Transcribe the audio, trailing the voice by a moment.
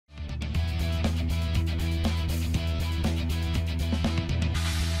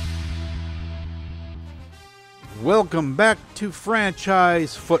Welcome back to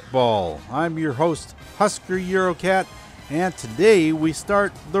Franchise Football. I'm your host, Husker Eurocat, and today we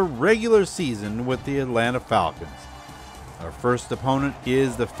start the regular season with the Atlanta Falcons. Our first opponent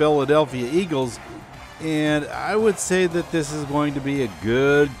is the Philadelphia Eagles, and I would say that this is going to be a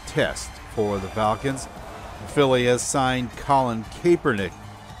good test for the Falcons. Philly has signed Colin Kaepernick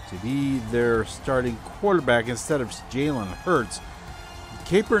to be their starting quarterback instead of Jalen Hurts.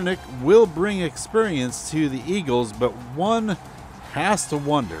 Kaepernick will bring experience to the Eagles, but one has to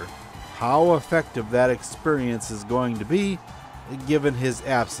wonder how effective that experience is going to be given his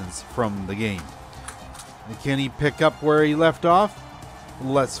absence from the game. Can he pick up where he left off?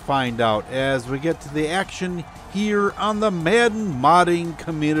 Let's find out as we get to the action here on the Madden Modding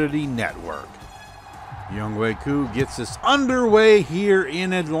Community Network. Younghoe Koo gets us underway here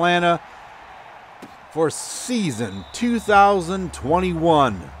in Atlanta for season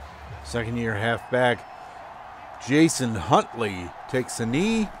 2021. Second-year halfback Jason Huntley takes a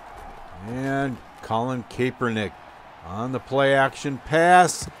knee, and Colin Kaepernick on the play-action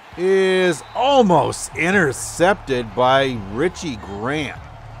pass is almost intercepted by Richie Grant.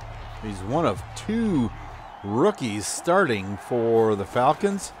 He's one of two rookies starting for the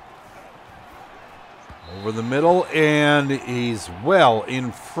Falcons. Over the middle, and he's well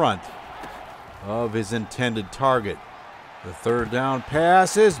in front of his intended target. The third down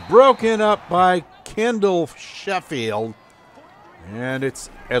pass is broken up by Kendall Sheffield, and it's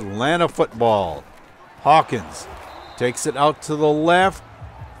Atlanta football. Hawkins takes it out to the left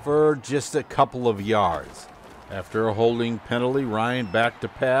for just a couple of yards. After a holding penalty, Ryan back to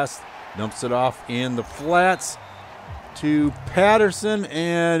pass, dumps it off in the flats to Patterson,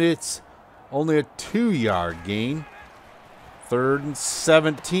 and it's only a 2-yard gain. 3rd and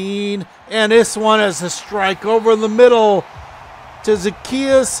 17, and this one is a strike over the middle to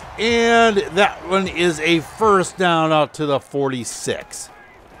Zacchaeus, and that one is a first down out to the 46.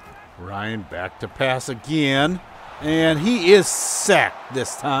 Ryan back to pass again, and he is sacked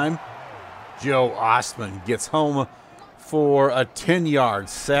this time. Joe Ostman gets home for a 10-yard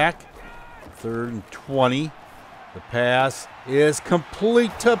sack. 3rd and 20. The pass is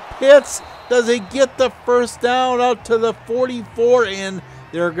complete to Pitts. Does he get the first down out to the 44? And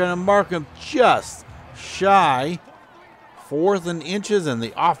they're going to mark him just shy. 4th and inches, and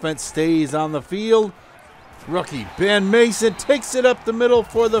the offense stays on the field. Rookie Ben Mason takes it up the middle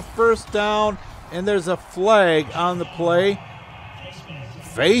for the first down, and there's a flag on the play.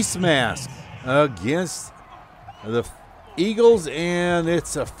 Face mask against the Eagles, and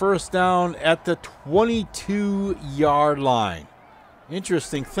it's a first down at the 22-yard line.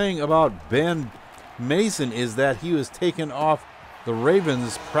 Interesting thing about Ben Mason is that he was taken off the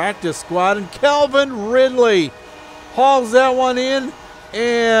Ravens practice squad, and Calvin Ridley hauls that one in,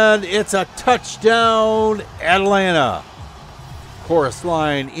 and it's a touchdown, Atlanta. Chorus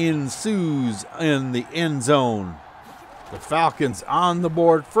line ensues in the end zone. The Falcons on the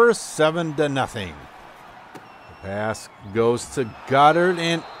board first, 7-0. Pass goes to Goddard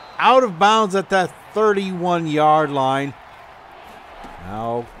and out of bounds at that 31-yard line.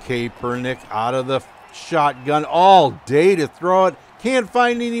 Now Kaepernick out of the shotgun all day to throw it. Can't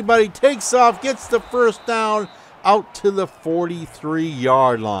find anybody. Takes off, gets the first down out to the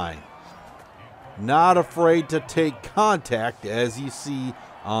 43-yard line. Not afraid to take contact, as you see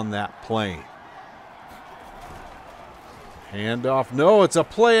on that play. Handoff. No, it's a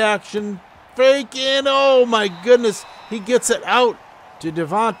play action. Fake in, oh my goodness, he gets it out to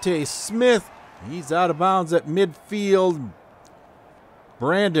Devontae Smith. He's out of bounds at midfield.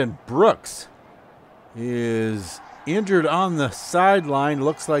 Brandon Brooks is injured on the sideline.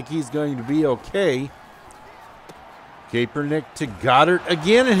 Looks like he's going to be okay. Kaepernick to Goddard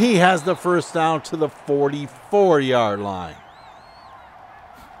again, and he has the first down to the 44-yard line.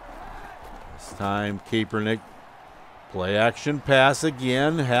 This time Kaepernick, play action pass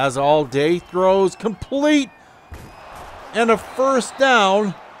again, has all day, throws complete, and a first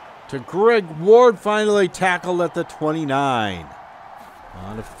down to Greg Ward, finally tackled at the 29.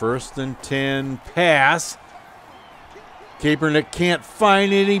 On a 1st and 10 pass. Kaepernick can't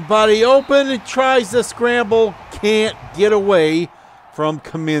find anybody open. He tries to scramble, can't get away from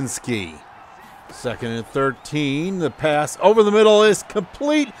Kaminsky. 2nd and 13. The pass over the middle is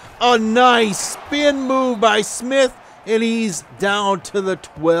complete. A nice spin move by Smith, and he's down to the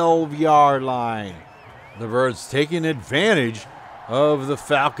 12-yard line. The Birds taking advantage of the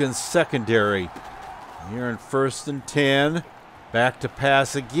Falcons' secondary. Here in 1st and 10. Back to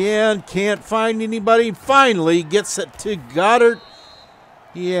pass again. Can't find anybody. Finally gets it to Goddard.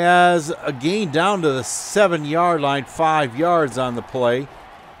 He has a gain down to the 7-yard line, 5 yards on the play.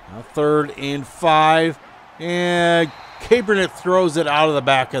 Now 3rd and 5. And Kaepernick throws it out of the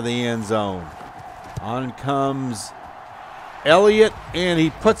back of the end zone. On comes Elliott, and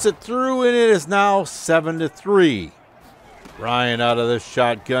he puts it through, and it is now 7-3. Ryan out of the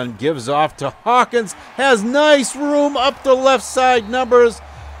shotgun, gives off to Hawkins, has nice room up the left side, numbers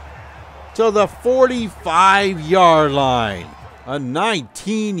to the 45-yard line. A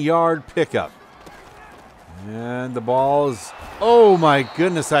 19-yard pickup. And the ball is, oh my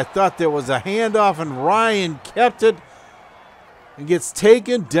goodness, I thought there was a handoff, and Ryan kept it and gets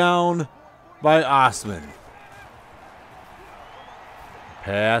taken down by Osman.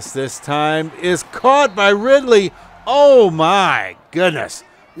 Pass this time is caught by Ridley. Oh my goodness,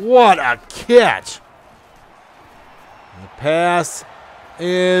 what a catch. The pass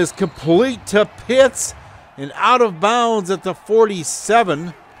is complete to Pitts and out of bounds at the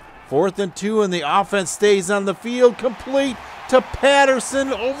 47. 4th and 2, and the offense stays on the field. Complete to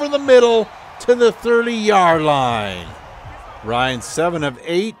Patterson over the middle to the 30-yard line. Ryan 7 of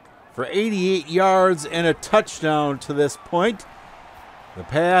 8 for 88 yards and a touchdown to this point. The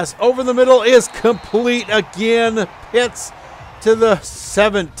pass over the middle is complete again. Pitts to the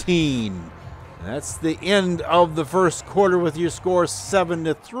 17. That's the end of the first quarter with your score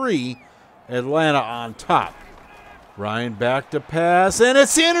 7-3. Atlanta on top. Ryan back to pass, and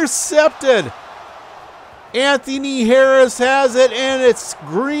it's intercepted. Anthony Harris has it, and it's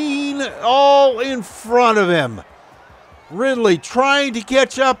Green all in front of him. Ridley trying to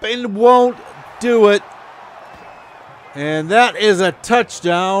catch up and won't do it. And that is a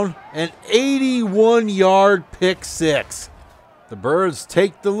touchdown, an 81-yard pick six. The Birds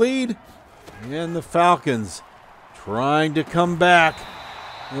take the lead, and the Falcons trying to come back.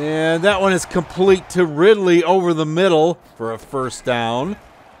 And that one is complete to Ridley over the middle for a first down.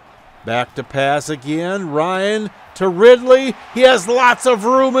 Back to pass again. Ryan to Ridley. He has lots of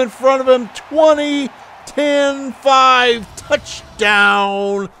room in front of him. 20, 10, 5,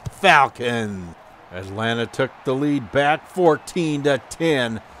 touchdown Falcons. Atlanta took the lead back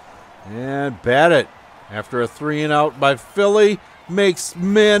 14-10. And Badgett, after a 3-and-out by Philly, makes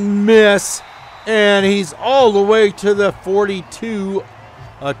men miss. And he's all the way to the 42.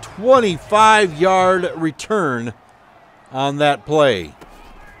 A 25-yard return on that play.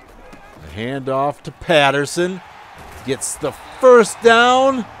 The handoff to Patterson. Gets the first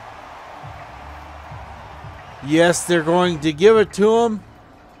down. Yes, they're going to give it to him.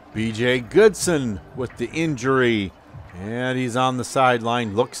 B.J. Goodson with the injury. And he's on the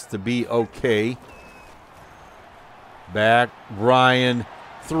sideline. Looks to be okay. Back. Ryan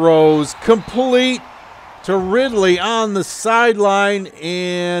throws complete to Ridley on the sideline,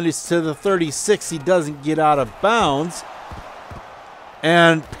 and it's to the 36. He doesn't get out of bounds.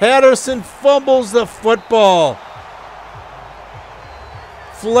 And Patterson fumbles the football.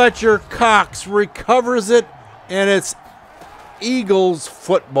 Fletcher Cox recovers it, and it's Eagles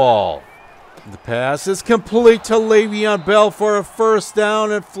football. The pass is complete to Le'Veon Bell for a first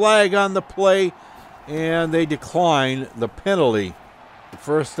down, and flag on the play, and they decline the penalty.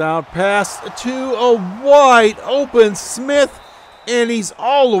 First down pass to a wide open Smith, and he's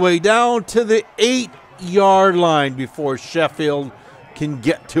all the way down to the 8-yard line before Sheffield can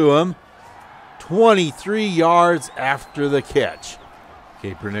get to him. 23 yards after the catch.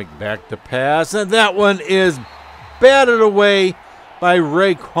 Kaepernick back to pass, and that one is batted away by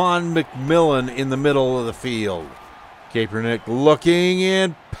Raekwon McMillan in the middle of the field. Kaepernick looking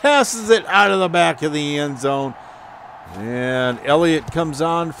and passes it out of the back of the end zone. And Elliott comes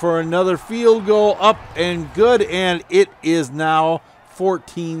on for another field goal, up and good, and it is now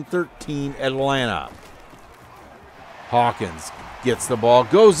 14-13 Atlanta. Hawkins gets the ball,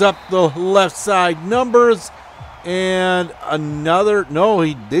 goes up the left side, numbers, and another, no,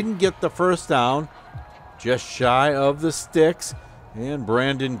 he didn't get the first down, just shy of the sticks, and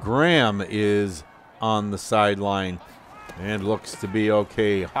Brandon Graham is on the sideline and looks to be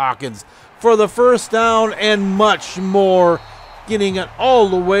okay. Hawkins for the first down and much more, getting it all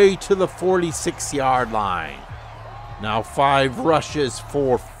the way to the 46-yard line. Now 5 rushes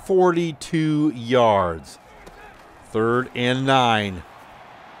for 42 yards. 3rd and 9.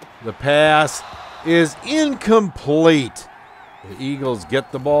 The pass is incomplete. The Eagles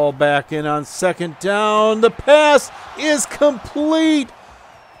get the ball back in on 2nd down. The pass is complete.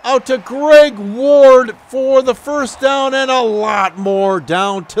 Out to Greg Ward for the first down and a lot more,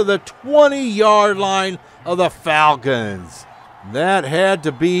 down to the 20-yard line of the Falcons. That had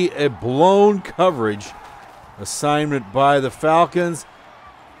to be a blown coverage assignment by the Falcons.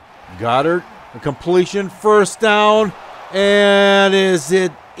 Goddard, a completion, first down, and is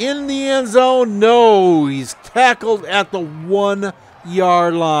it in the end zone? No, he's tackled at the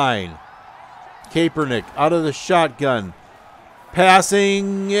 1-yard line. Kaepernick out of the shotgun.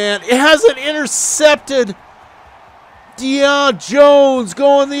 Passing, and it has it intercepted. Deion Jones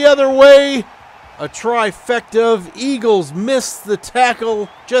going the other way. A trifecta of Eagles missed the tackle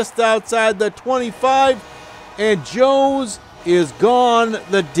just outside the 25, and Jones is gone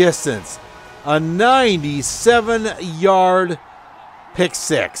the distance. A 97-yard pick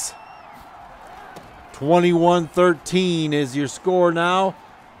six. 21-13 is your score now.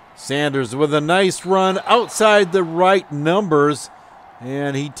 Sanders with a nice run outside the right numbers,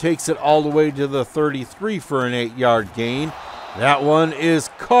 and he takes it all the way to the 33 for an 8-yard gain. That one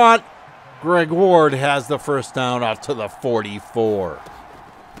is caught. Greg Ward has the first down out to the 44.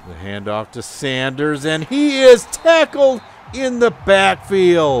 The handoff to Sanders, and he is tackled in the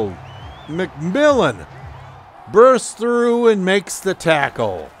backfield. McMillan bursts through and makes the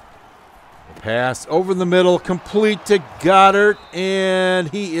tackle. The pass over the middle, complete to Goddard, and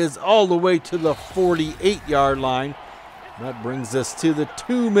he is all the way to the 48-yard line. That brings us to the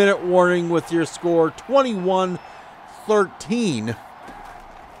 2-minute warning with your score 21-13.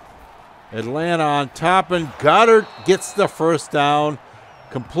 Atlanta on top, and Goddard gets the first down,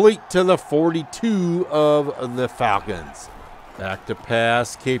 complete to the 42 of the Falcons. Back to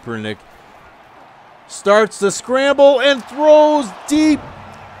pass, Kaepernick starts the scramble and throws deep.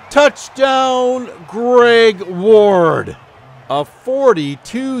 Touchdown, Greg Ward. A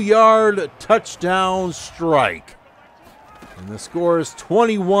 42-yard touchdown strike. And the score is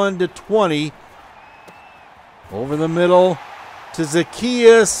 21-20. Over the middle to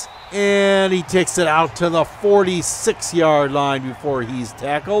Zacchaeus, and he takes it out to the 46-yard line before he's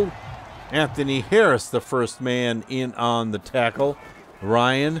tackled. Anthony Harris, the first man in on the tackle.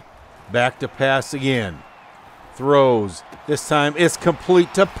 Ryan back to pass again. Throws. This time it's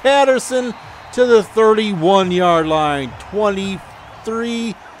complete to Patterson to the 31-yard line.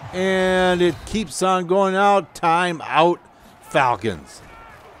 23, and it keeps on going out. Time out, Falcons.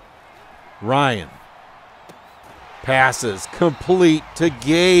 Ryan passes complete to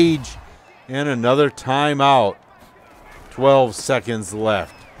Gage, and another timeout. 12 seconds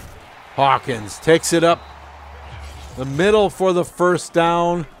left. Hawkins takes it up the middle for the first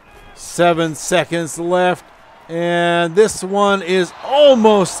down. 7 seconds left, and this one is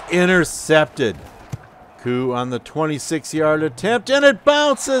almost intercepted. Koo on the 26-yard attempt, and it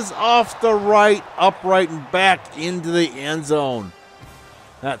bounces off the right, upright, and back into the end zone.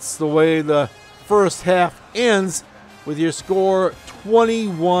 That's the way the first half ends, with your score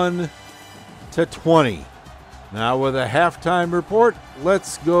 21-20. Now with a halftime report,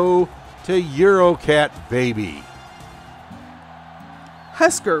 let's go to Eurocat Baby.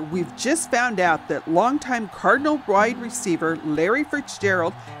 Husker, we've just found out that longtime Cardinal wide receiver Larry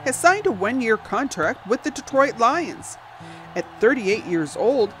Fitzgerald has signed a one-year contract with the Detroit Lions. At 38 years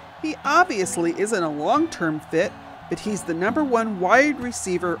old, he obviously isn't a long-term fit, but he's the #1 wide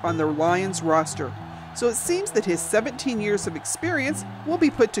receiver on the Lions roster. So it seems that his 17 years of experience will be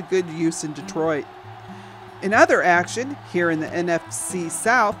put to good use in Detroit. In other action, here in the NFC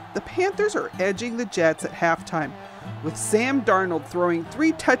South, the Panthers are edging the Jets at halftime, with Sam Darnold throwing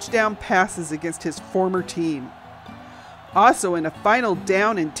 3 touchdown passes against his former team. Also in a final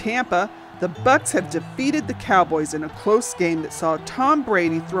down in Tampa, the Bucs have defeated the Cowboys in a close game that saw Tom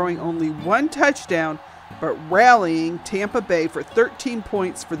Brady throwing only 1 touchdown, but rallying Tampa Bay for 13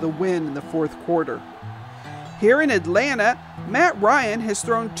 points for the win in the fourth quarter. Here in Atlanta, Matt Ryan has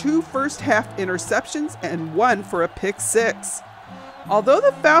thrown 2 first-half interceptions and 1 for a pick six. Although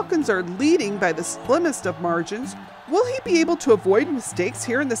the Falcons are leading by the slimmest of margins, will he be able to avoid mistakes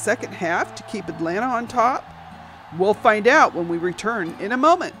here in the second half to keep Atlanta on top? We'll find out when we return in a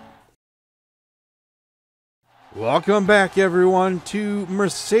moment. Welcome back, everyone, to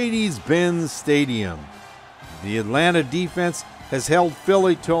Mecedes-Benz Stadium. The Atlanta defense has held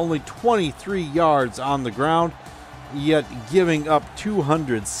Philly to only 23 yards on the ground, yet giving up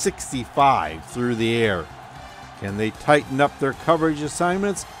 265 through the air. Can they tighten up their coverage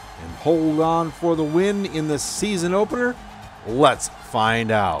assignments and hold on for the win in the season opener? Let's find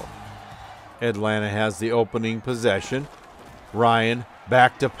out. Atlanta has the opening possession. Ryan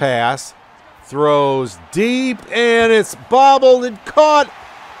back to pass. Throws deep, and it's bobbled and caught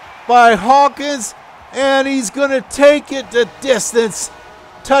by Hawkins, and he's going to take it the distance.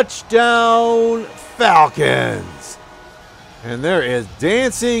 Touchdown, Falcons. And there is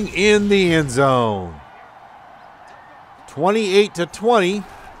dancing in the end zone. 28-20.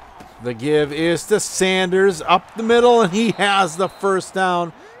 The give is to Sanders up the middle, and he has the first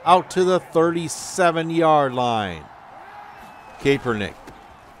down out to the 37-yard line. Kaepernick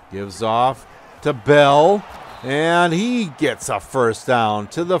gives off to Bell, and he gets a first down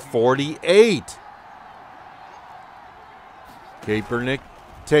to the 48. Kaepernick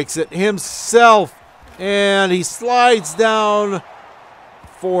takes it himself, and he slides down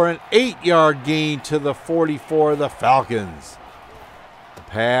for an 8-yard gain to the 44 of the Falcons. The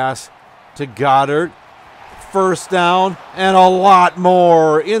pass to Goddard. First down and a lot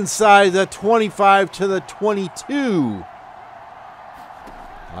more inside the 25 to the 22.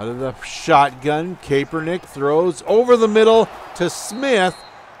 Out of the shotgun, Kaepernick throws over the middle to Smith,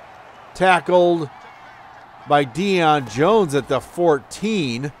 tackled by Deion Jones at the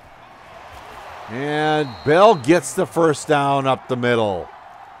 14. And Bell gets the first down up the middle.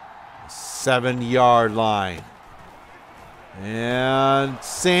 7-yard line. And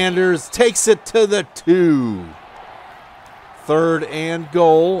Sanders takes it to the 2. 3rd and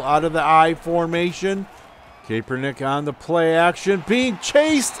goal out of the I formation. Kaepernick on the play action, being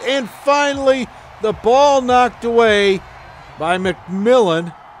chased, and finally the ball knocked away by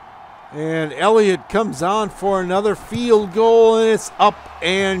McMillan. And Elliott comes on for another field goal, and it's up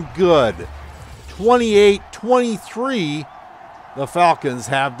and good. 28-23, the Falcons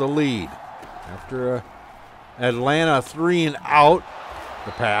have the lead. After a Atlanta 3 and out,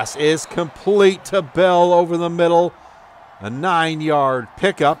 the pass is complete to Bell over the middle. A 9-yard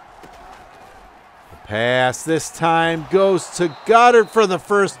pickup. The pass this time goes to Goddard for the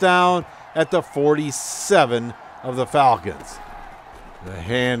first down at the 47 of the Falcons. The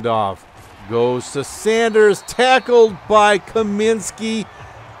handoff goes to Sanders, tackled by Kaminsky.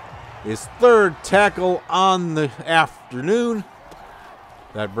 His 3rd tackle on the afternoon.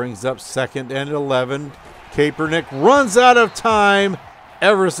 That brings up 2nd and 11. Kaepernick runs out of time.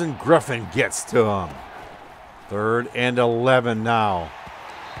 Everson Griffin gets to him. 3rd and 11 now.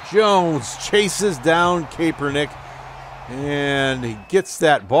 Jones chases down Kaepernick, and he gets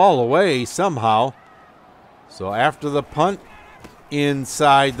that ball away somehow. So after the punt,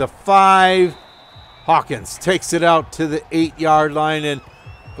 inside the 5, Hawkins takes it out to the 8-yard line, and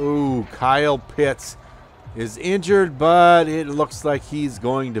Kyle Pitts is injured, but it looks like he's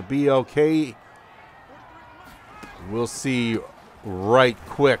going to be okay. We'll see right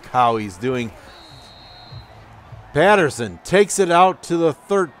quick how he's doing. Patterson takes it out to the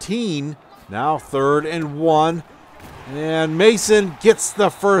 13. Now 3rd and 1. And Mason gets the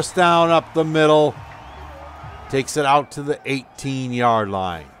first down up the middle. Takes it out to the 18-yard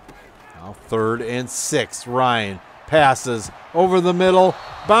line. Now 3rd and 6. Ryan passes over the middle.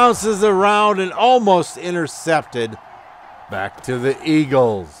 Bounces around and almost intercepted. Back to the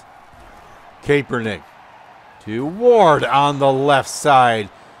Eagles. Kaepernick to Ward on the left side.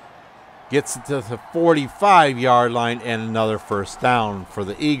 Gets it to the 45-yard line and another first down for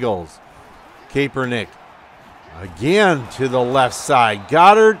the Eagles. Kaepernick again to the left side.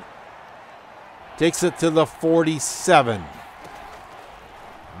 Goddard takes it to the 47.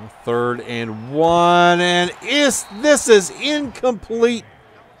 3rd and 1. And this is incomplete.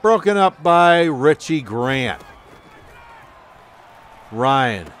 Broken up by Richie Grant.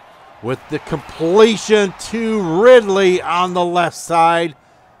 Ryan with the completion to Ridley on the left side.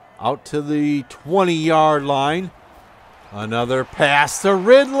 Out to the 20-yard line. Another pass to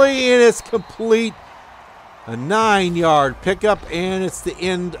Ridley, and it's complete. A 9-yard pickup, and it's the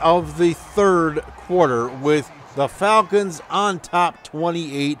end of the 3rd quarter with the Falcons on top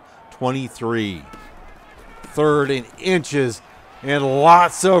 28-23. 3rd and inches, and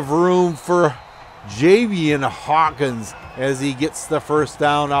lots of room for Javian Hawkins as he gets the first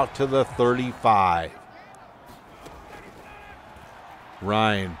down out to the 35.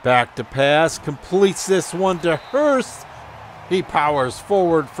 Ryan back to pass, completes this one to Hurst. He powers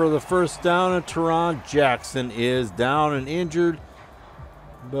forward for the first down, and Teron Jackson is down and injured,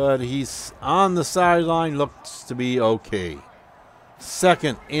 but he's on the sideline, looks to be okay.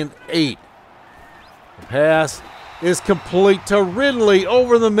 2nd and 8. The pass is complete to Ridley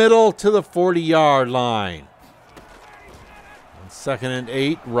over the middle to the 40-yard line. 2nd and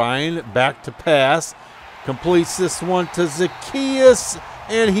 8, Ryan back to pass. Completes this one to Zacchaeus,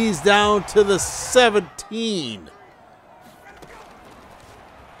 and he's down to the 17.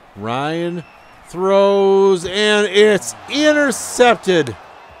 Ryan throws, and it's intercepted.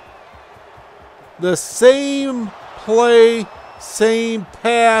 The same play, same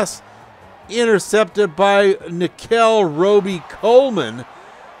pass, intercepted by Nickel Roby-Coleman,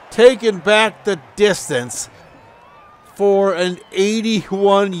 taken back the distance for an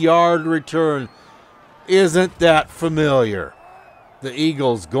 81-yard return. Isn't that familiar? The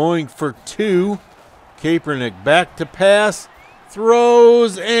Eagles going for 2. Kaepernick back to pass,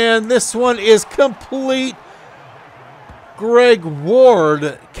 throws, and this one is complete. Greg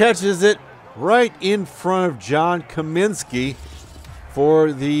Ward catches it right in front of John Kaminsky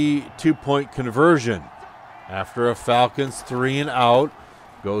for the 2-point conversion. After a Falcons 3 and out,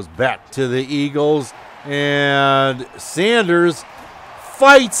 goes back to the Eagles, and Sanders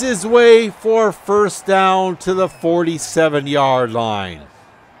fights his way for first down to the 47-yard line.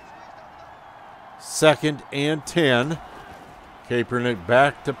 2nd and 10. Kaepernick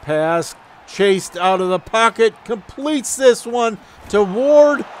back to pass, chased out of the pocket, completes this one to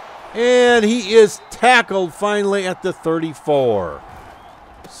Ward, and he is tackled finally at the 34.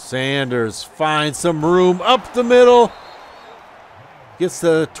 Sanders finds some room up the middle, gets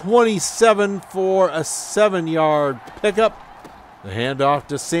the 27 for a 7-yard pickup. The handoff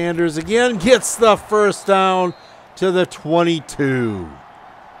to Sanders again, gets the first down to the 22.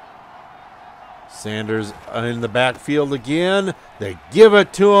 Sanders in the backfield again. They give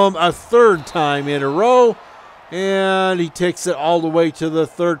it to him a 3rd time in a row, and he takes it all the way to the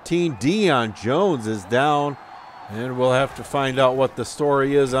 13. Deion Jones is down, and we'll have to find out what the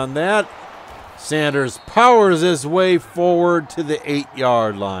story is on that. Sanders powers his way forward to the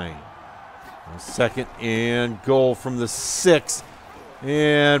 8-yard line. 2nd and goal from the 6.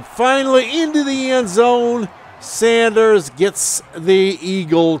 And finally into the end zone, Sanders gets the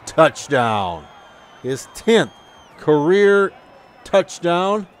Eagle touchdown. His 10th career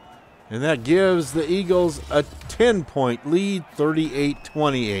touchdown, and that gives the Eagles a 10-point lead,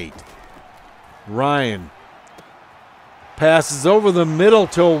 38-28. Ryan passes over the middle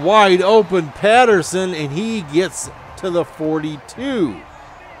to a wide open Patterson, and he gets to the 42.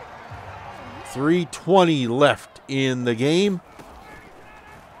 3:20 left in the game.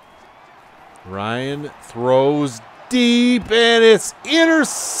 Ryan throws deep, and it's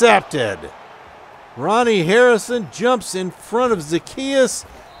intercepted. Ronnie Harrison jumps in front of Zacchaeus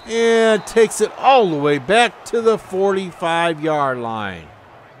and takes it all the way back to the 45-yard line.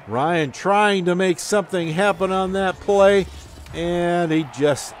 Ryan trying to make something happen on that play, and he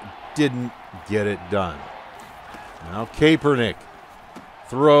just didn't get it done. Now Kaepernick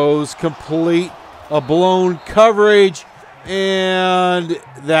throws complete, a blown coverage, and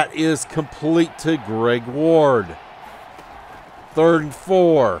that is complete to Greg Ward. 3rd and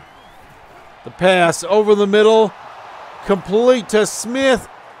 4. The pass over the middle, complete to Smith,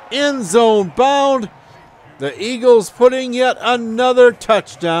 end zone bound. The Eagles putting yet another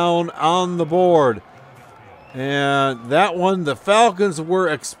touchdown on the board. And that one, the Falcons were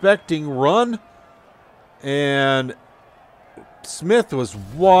expecting run, and Smith was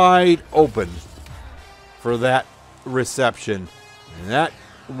wide open for that reception. And that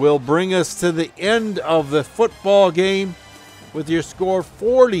will bring us to the end of the football game with your score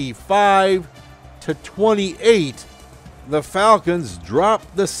 45-28. The Falcons drop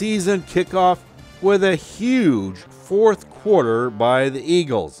the season kickoff with a huge 4th quarter by the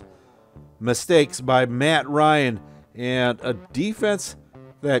Eagles. Mistakes by Matt Ryan and a defense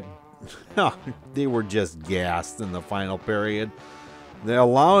that they were just gassed in the final period. They're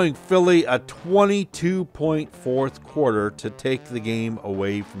allowing Philly a 22-point 4th quarter to take the game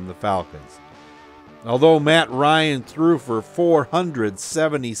away from the Falcons. Although Matt Ryan threw for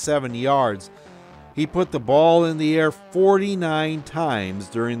 477 yards, he put the ball in the air 49 times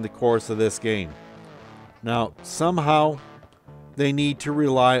during the course of this game. Now, somehow, they need to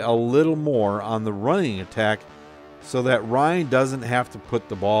rely a little more on the running attack so that Ryan doesn't have to put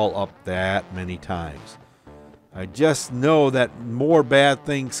the ball up that many times. I just know that more bad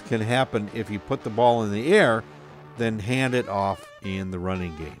things can happen if you put the ball in the air than hand it off in the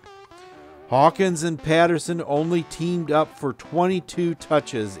running game. Hawkins and Patterson only teamed up for 22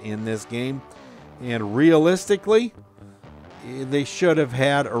 touches in this game, and realistically, they should have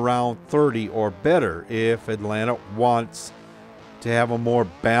had around 30 or better if Atlanta wants to have a more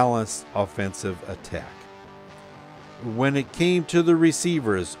balanced offensive attack. When it came to the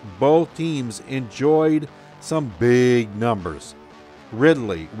receivers, both teams enjoyed some big numbers.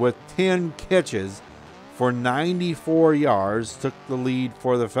 Ridley, with 10 catches for 94 yards, took the lead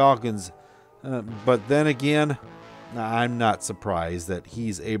for the Falcons. But then again, I'm not surprised that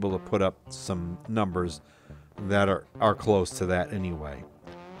he's able to put up some numbers that are close to that anyway.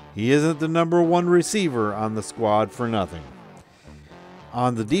 He isn't the number 1 receiver on the squad for nothing.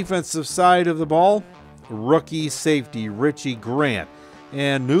 On the defensive side of the ball, rookie safety Richie Grant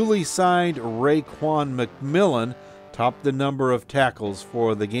and newly signed Raekwon McMillan topped the number of tackles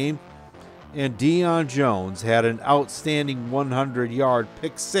for the game, and Deion Jones had an outstanding 100-yard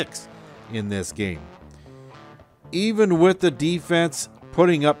pick 6 in this game. Even with the defense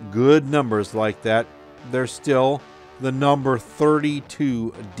putting up good numbers like that, they're still the number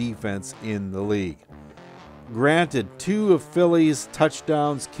 32 defense in the league. Granted, 2 of Philly's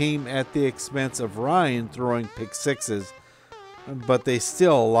touchdowns came at the expense of Ryan throwing pick 6s, but they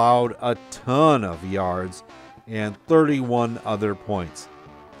still allowed a ton of yards and 31 other points.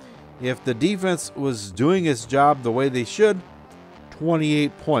 If the defense was doing its job the way they should,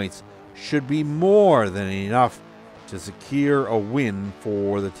 28 points should be more than enough to secure a win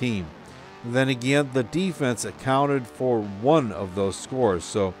for the team. Then again, the defense accounted for one of those scores,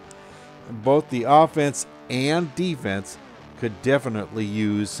 so both the offense and defense could definitely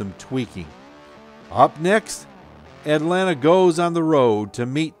use some tweaking. Up next, Atlanta goes on the road to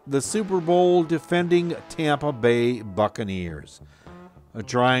meet the Super Bowl defending Tampa Bay Buccaneers.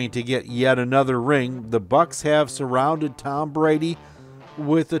 Trying to get yet another ring, the Bucs have surrounded Tom Brady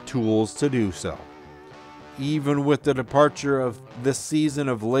with the tools to do so. Even with the departure of this season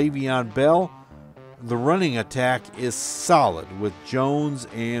of Le'Veon Bell, the running attack is solid with Jones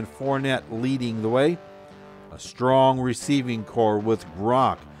and Fournette leading the way. A strong receiving core with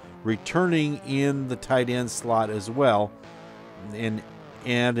Gronk returning in the tight end slot as well, and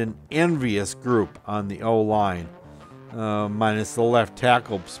an envious group on the O-line, minus the left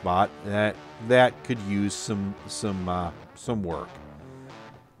tackle spot that could use some work.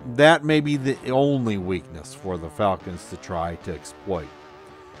 That may be the only weakness for the Falcons to try to exploit.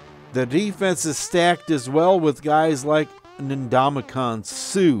 The defense is stacked as well with guys like Ndamukong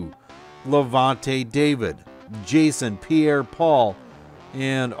Suh, Levante David, Jason Pierre-Paul,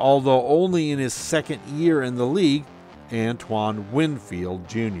 and although only in his second year in the league, Antoine Winfield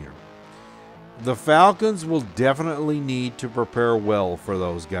Jr. The Falcons will definitely need to prepare well for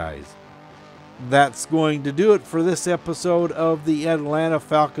those guys. That's going to do it for this episode of the Atlanta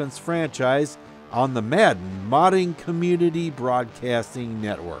Falcons franchise on the Madden Modding Community Broadcasting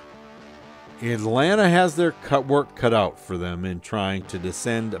Network. Atlanta has their work cut out for them in trying to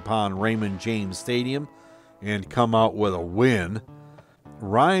descend upon Raymond James Stadium and come out with a win.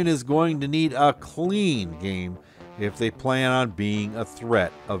 Ryan is going to need a clean game if they plan on being a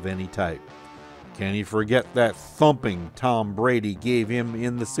threat of any type. Can he forget that thumping Tom Brady gave him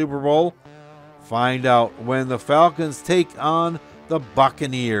in the Super Bowl? Find out when the Falcons take on the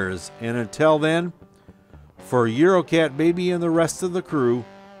Buccaneers. And until then, for Eurocat Baby and the rest of the crew,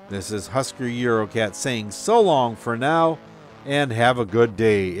 this is Husker Eurocat saying so long for now, and have a good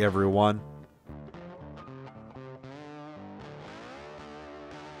day, everyone.